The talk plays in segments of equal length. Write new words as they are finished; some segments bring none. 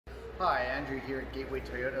Hi, Andrew here at Gateway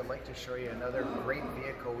Toyota. I'd like to show you another great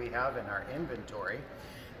vehicle we have in our inventory.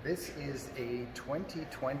 This is a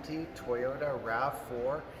 2020 Toyota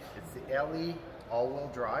RAV4. It's the LE all-wheel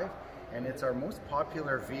drive, and it's our most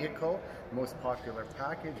popular vehicle, most popular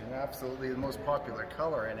package, and absolutely the most popular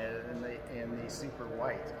color in it, in the super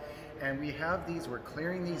white. And we have these, we're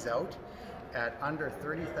clearing these out at under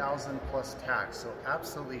 30,000 plus tax, so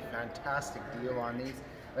absolutely fantastic deal on these.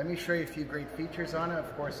 Let me show you a few great features on it.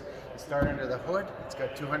 Of course, you start under the hood. It's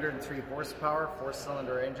got 203 horsepower,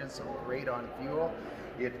 4-cylinder engine, so great on fuel.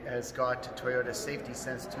 It has got Toyota Safety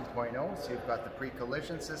Sense 2.0, so you've got the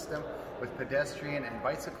pre-collision system with pedestrian and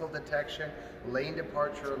bicycle detection, lane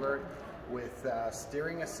departure alert with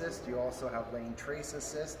steering assist. You also have lane trace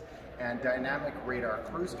assist and dynamic radar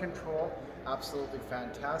cruise control. Absolutely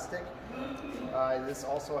fantastic. This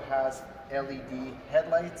also has LED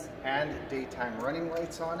headlights and daytime running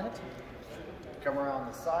lights on it. Come around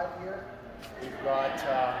the side here. We've got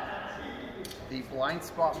the blind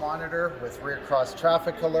spot monitor with rear cross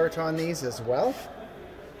traffic alert on these as well.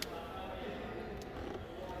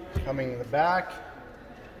 Coming in the back,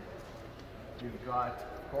 we've got,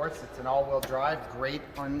 of course, it's an all-wheel drive, great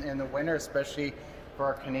in the winter, especially for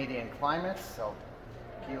our Canadian climate. So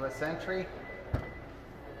keyless entry,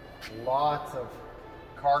 lots of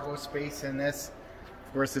cargo space in this.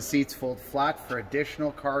 Of course, the seats fold flat for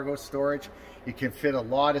additional cargo storage. You can fit a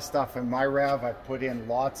lot of stuff in my RAV. I've put in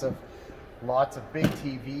lots of big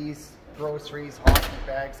TVs, groceries, hockey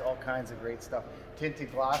bags, all kinds of great stuff.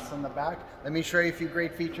 Tinted glass on the back. Let me show you a few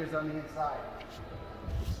great features on the inside.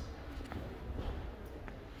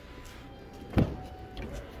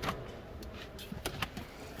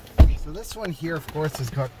 So this one here, of course,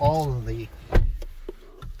 has got all of the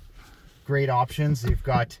great options. You've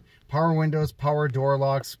got power windows, power door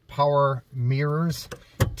locks, power mirrors,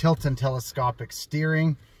 tilt and telescopic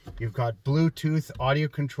steering. You've got Bluetooth audio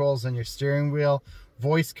controls on your steering wheel,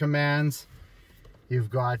 voice commands. You've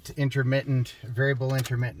got variable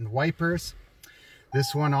intermittent wipers.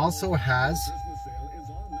 This one also has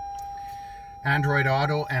Android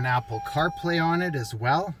Auto and Apple CarPlay on it as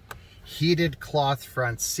well. Heated cloth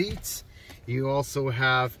front seats. You also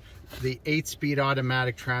have the 8-speed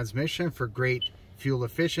automatic transmission for great fuel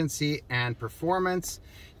efficiency and performance.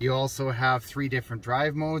 You also have 3 different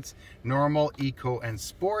drive modes: normal, eco, and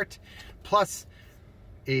sport. Plus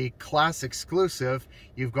a class exclusive,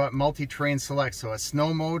 you've got multi-terrain select, so a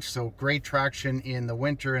snow mode, so great traction in the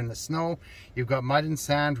winter and the snow. You've got mud and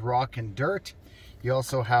sand, rock and dirt. You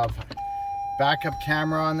also have backup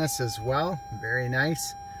camera on this as well. Very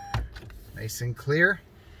nice and clear.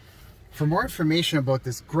 For more information about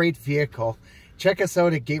this great vehicle, check us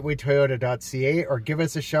out at gatewaytoyota.ca or give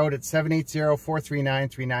us a shout at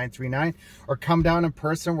 780-439-3939 or come down in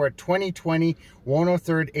person. We're at 2020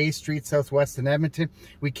 103rd A Street Southwest in Edmonton.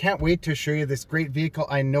 We can't wait to show you this great vehicle.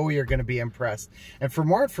 I know you're going to be impressed. And for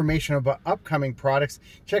more information about upcoming products,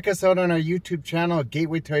 check us out on our YouTube channel at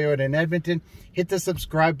Gateway Toyota in Edmonton. Hit the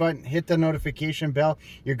subscribe button, hit the notification bell.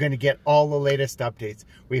 You're going to get all the latest updates.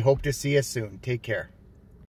 We hope to see you soon. Take care.